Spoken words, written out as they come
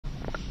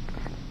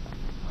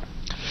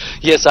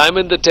Yes, I'm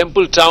in the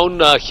temple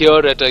town here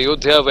at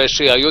Ayodhya, where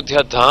Shri Ayodhya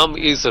Dham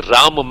is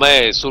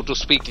Ramamay, so to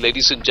speak,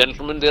 ladies and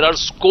gentlemen. There are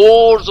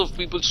scores of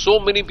people, so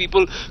many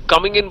people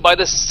coming in by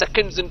the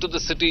seconds into the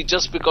city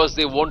just because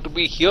they want to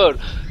be here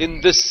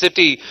in this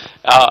city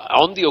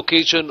on the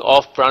occasion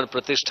of Pran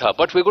Pratishtha.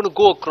 But we're going to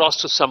go across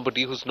to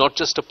somebody who's not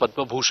just a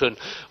Padma Bhushan,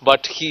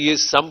 but he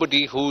is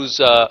somebody who's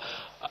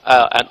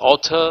an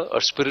author,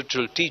 a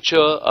spiritual teacher,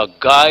 a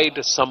guide,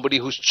 somebody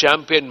who's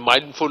championed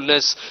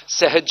mindfulness,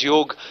 Sahaj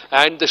Yog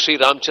and the Sri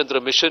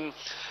Ramchandra mission.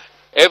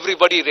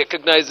 Everybody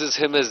recognizes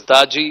him as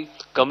Daji.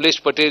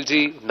 Kamlesh Patel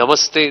ji,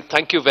 namaste.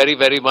 Thank you very,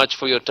 very much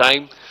for your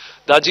time.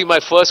 Daji, my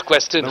first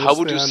question, Namaste, how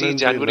would you Anand see ji.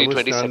 January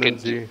Namaste,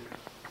 22nd?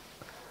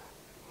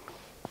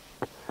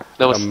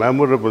 Anand ji. A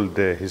memorable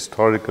day,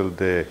 historical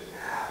day.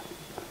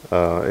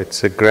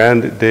 It's a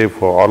grand day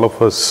for all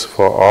of us,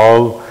 for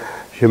all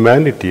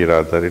humanity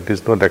rather. It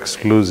is not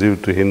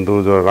exclusive to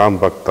Hindus or Ram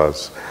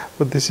Bhaktas,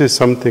 but this is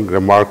something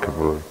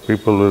remarkable.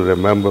 People will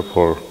remember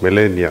for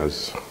millennia.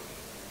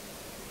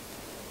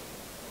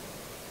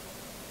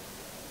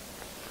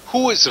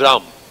 Who is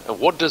Ram and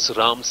what does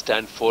Ram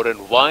stand for,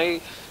 and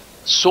why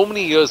so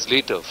many years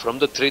later, from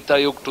the Treta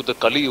Yuga to the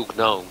Kali Yuga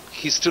now,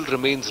 he still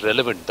remains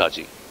relevant,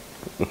 Daji?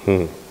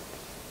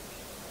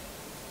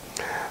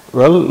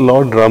 Well,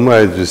 Lord Rama,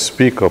 as we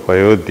speak of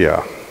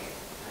Ayodhya,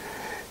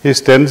 he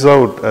stands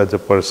out as a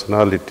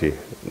personality,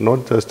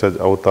 not just as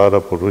Avatara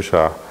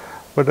Purusha,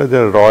 but as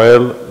a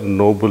royal,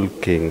 noble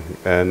king.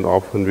 And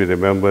often we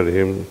remember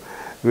him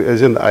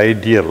as an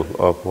ideal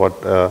of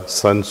what a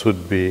son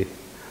should be,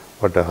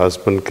 what a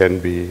husband can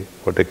be,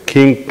 what a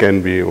king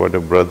can be, what a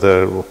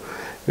brother.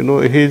 You know,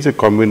 he is a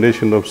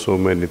combination of so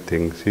many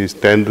things. He is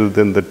tender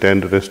than the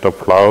tenderest of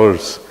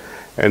flowers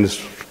and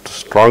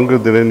stronger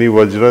than any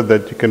Vajra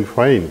that you can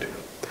find.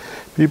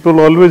 People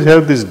always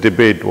have this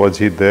debate, was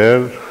he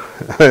there?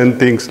 And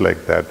things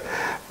like that.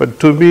 But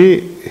to me,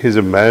 he's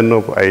a man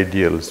of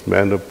ideals,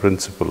 man of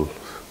principle.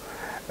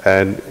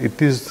 And it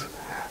is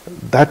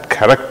that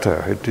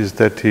character, it is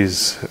that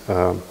his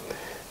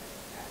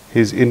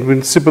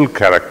invincible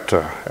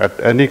character. At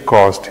any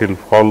cost, he'll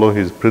follow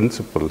his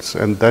principles.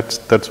 And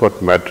that's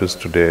what matters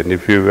today. And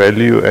if you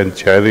value and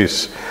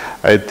cherish,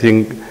 I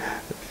think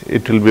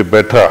it will be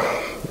better.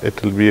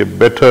 It will be a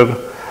better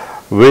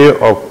way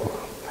of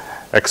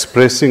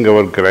expressing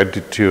our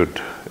gratitude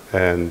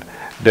and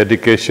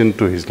dedication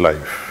to his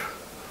life.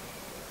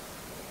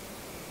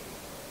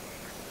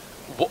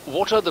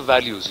 What are the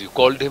values? You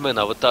called him an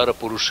Avatara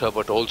Purusha,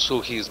 but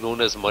also he is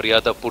known as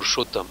Maryada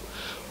Purushottam.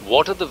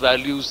 What are the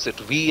values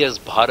that we as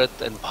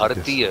Bharat and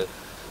Bharatiya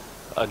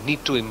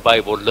need to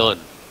imbibe or learn?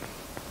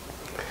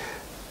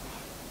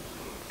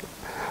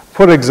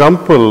 For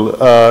example,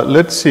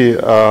 let's see,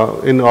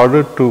 in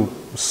order to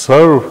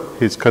serve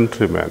his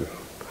countrymen,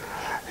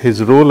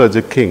 his role as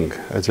a king,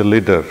 as a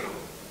leader,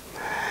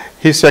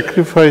 he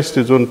sacrificed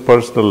his own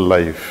personal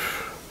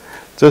life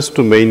just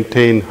to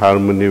maintain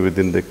harmony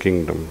within the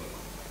kingdom.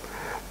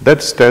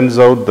 That stands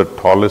out the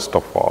tallest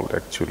of all,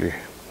 actually.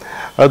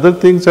 Other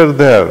things are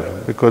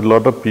there, because a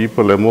lot of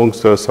people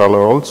amongst us are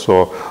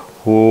also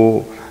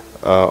who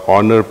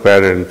honor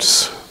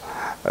parents.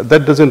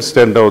 That doesn't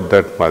stand out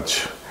that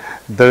much.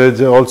 There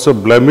is also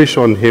blemish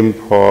on him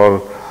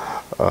for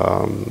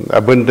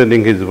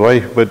abandoning his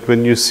wife, but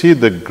when you see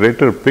the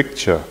greater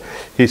picture,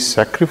 he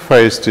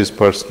sacrificed his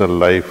personal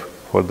life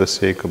for the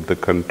sake of the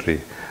country,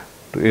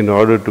 in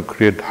order to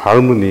create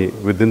harmony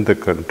within the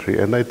country,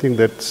 and I think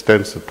that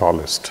stands the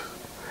tallest.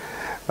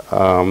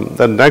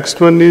 The next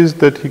one is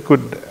that he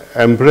could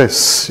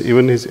embrace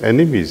even his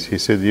enemies. He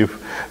said, if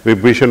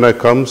Vibhishana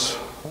comes,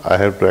 I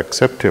have to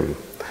accept him,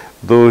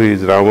 though he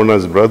is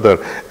Ravana's brother,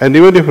 and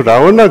even if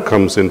Ravana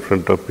comes in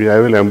front of me, I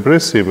will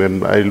embrace him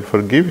and I will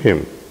forgive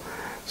him.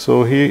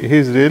 So he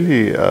is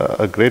really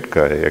a great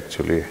guy,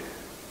 actually.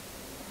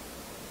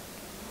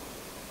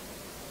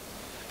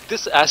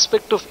 This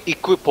aspect of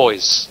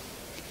equipoise,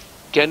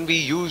 can we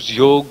use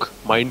yoga,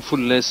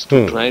 mindfulness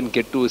to try and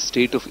get to a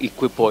state of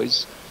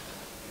equipoise?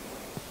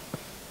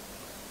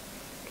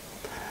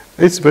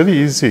 It's very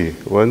easy.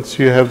 Once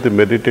you have the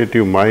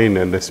meditative mind,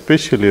 and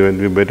especially when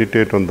we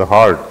meditate on the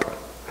heart,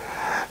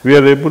 we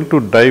are able to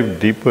dive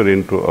deeper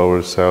into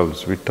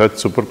ourselves. We touch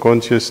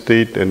superconscious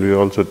state and we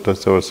also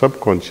touch our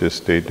subconscious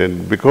state.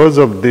 And because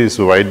of this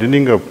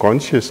widening of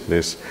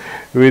consciousness,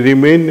 we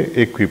remain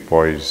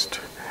equipoised.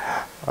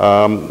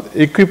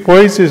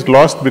 Equipoise is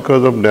lost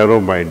because of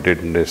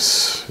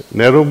narrow-mindedness.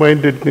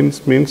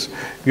 Narrow-mindedness means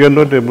you are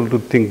not able to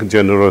think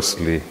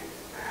generously.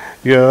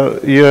 You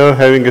are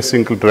having a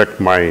single track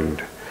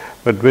mind.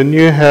 But when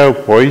you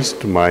have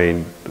poised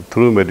mind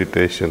through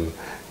meditation,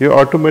 you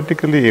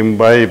automatically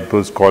imbibe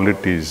those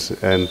qualities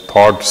and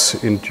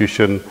thoughts,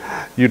 intuition.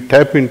 You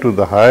tap into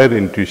the higher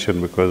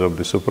intuition because of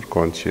the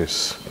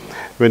superconscious.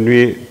 When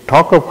we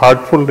talk of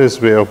heartfulness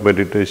way of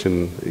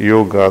meditation,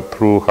 yoga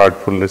through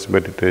heartfulness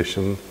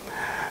meditation,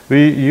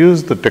 we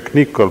use the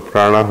technique called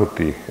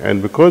pranahuti.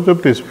 And because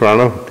of this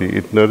pranahuti,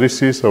 it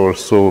nourishes our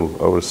soul,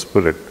 our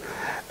spirit.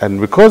 And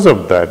because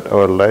of that,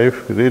 our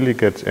life really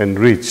gets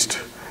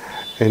enriched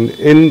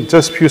in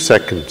just few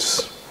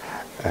seconds.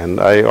 And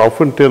I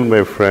often tell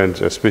my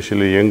friends,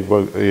 especially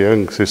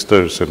young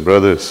sisters and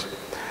brothers,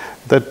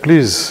 that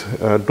please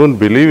don't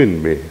believe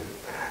in me.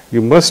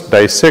 You must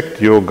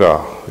dissect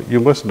yoga. You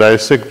must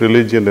dissect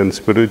religion and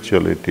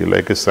spirituality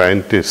like a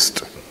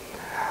scientist.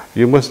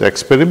 You must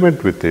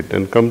experiment with it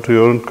and come to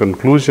your own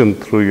conclusion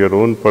through your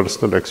own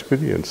personal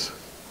experience.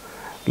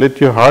 Let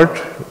your heart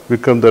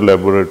become the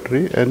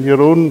laboratory and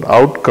your own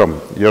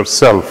outcome,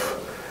 yourself,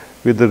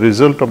 with the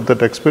result of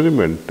that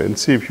experiment, and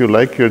see if you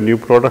like your new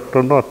product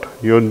or not,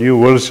 your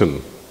new version.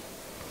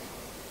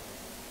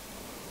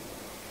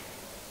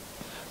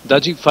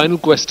 Daji, final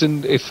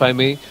question, if I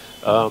may.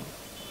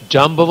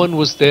 Jambavan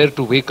was there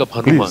to wake up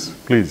Hanuman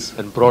Please.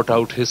 and brought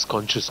out his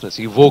consciousness.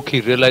 He woke,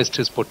 he realized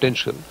his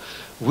potential.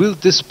 Will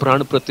this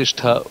Prana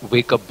Pratishtha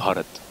wake up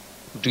Bharat?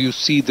 Do you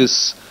see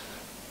this,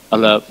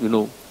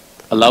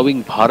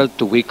 allowing Bharat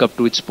to wake up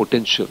to its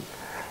potential?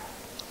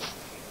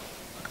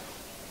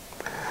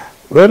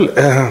 Well,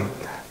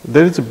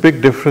 there is a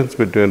big difference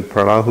between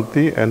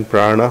Pranahuti and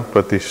Prana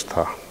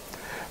Pratishtha.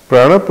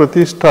 Prana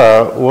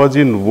Pratishtha was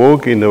in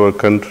vogue in our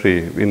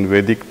country in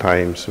Vedic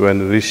times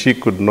when Rishi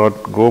could not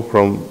go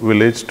from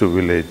village to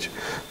village.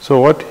 So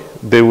what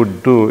they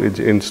would do is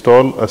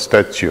install a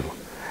statue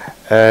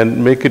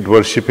and make it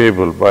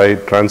worshipable by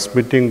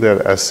transmitting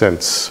their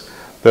essence,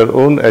 their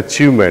own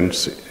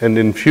achievements, and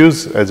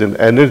infuse as an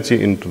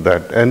energy into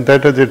that. And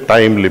that has a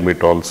time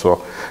limit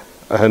also.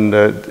 And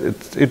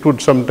it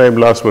would sometime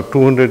last for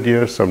 200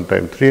 years,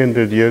 sometime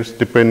 300 years,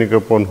 depending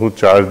upon who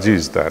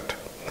charges that.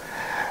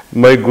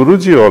 My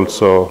Guruji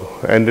also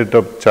ended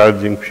up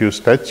charging few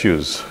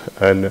statues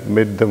and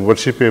made them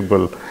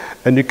worshipable,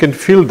 and you can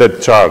feel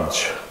that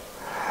charge.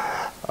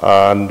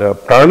 And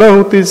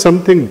Pranahuti is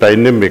something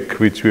dynamic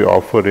which we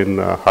offer in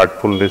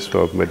heartfulness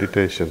of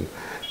meditation.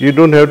 You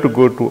don't have to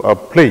go to a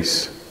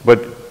place,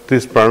 but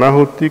this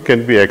Pranahuti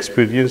can be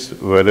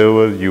experienced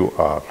wherever you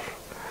are.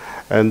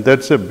 And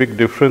that's a big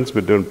difference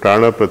between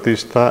Prana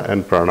Pratishtha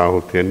and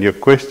Pranahuti. And your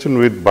question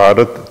with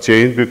Bharat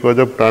changed because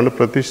of Prana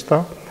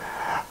Pratishtha?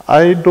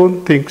 I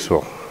don't think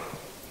so.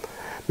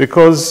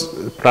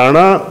 Because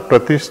Prana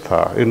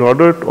Pratishtha, in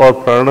order or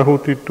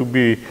Pranahuti to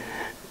be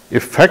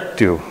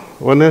effective,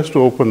 one has to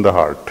open the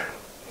heart.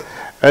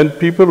 And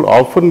people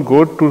often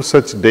go to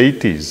such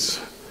deities,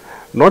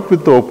 not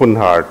with the open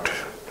heart,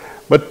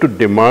 but to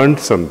demand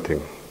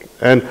something.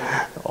 And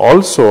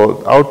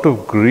also, out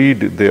of greed,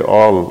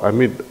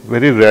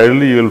 very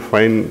rarely you will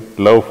find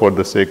love for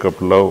the sake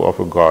of love of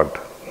a God.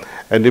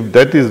 And if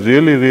that is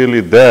really,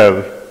 really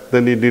there,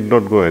 then he did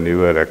not go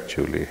anywhere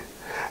actually.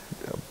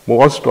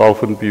 Most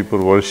often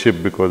people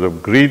worship because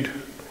of greed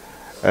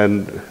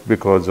and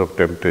because of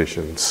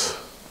temptations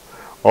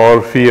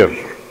or fear.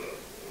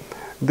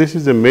 This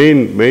is the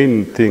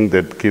main thing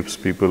that keeps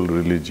people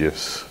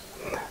religious.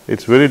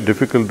 It's very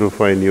difficult to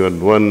find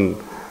even one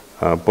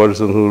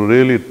person who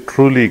really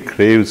truly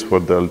craves for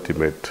the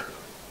ultimate.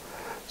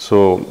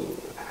 So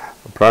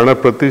Prana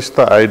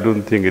Pratishtha, I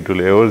don't think it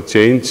will ever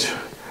change,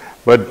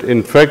 but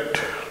in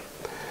fact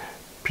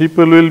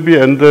people will be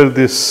under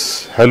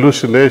this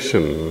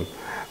hallucination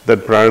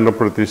that Prana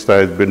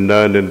Pratishtha has been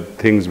done and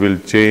things will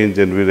change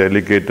and we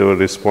relegate our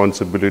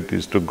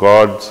responsibilities to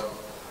gods.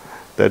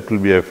 That will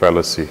be a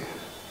fallacy.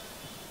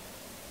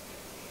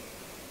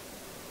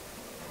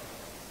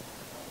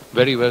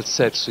 Very well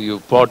said. So you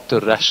brought the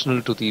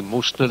rational to the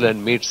emotional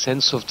and made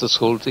sense of this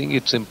whole thing.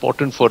 It's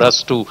important for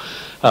us to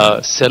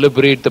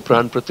celebrate the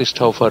Pran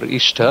Pratishtha of our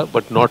Ishta,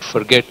 but not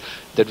forget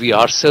that we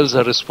ourselves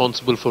are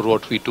responsible for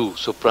what we do.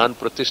 So Pran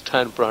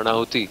Pratishtha and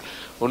Pranahuti,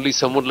 only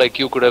someone like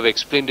you could have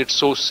explained it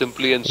so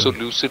simply and so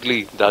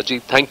lucidly.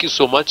 Daji, thank you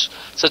so much.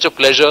 Such a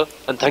pleasure,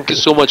 and thank you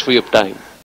so much for your time.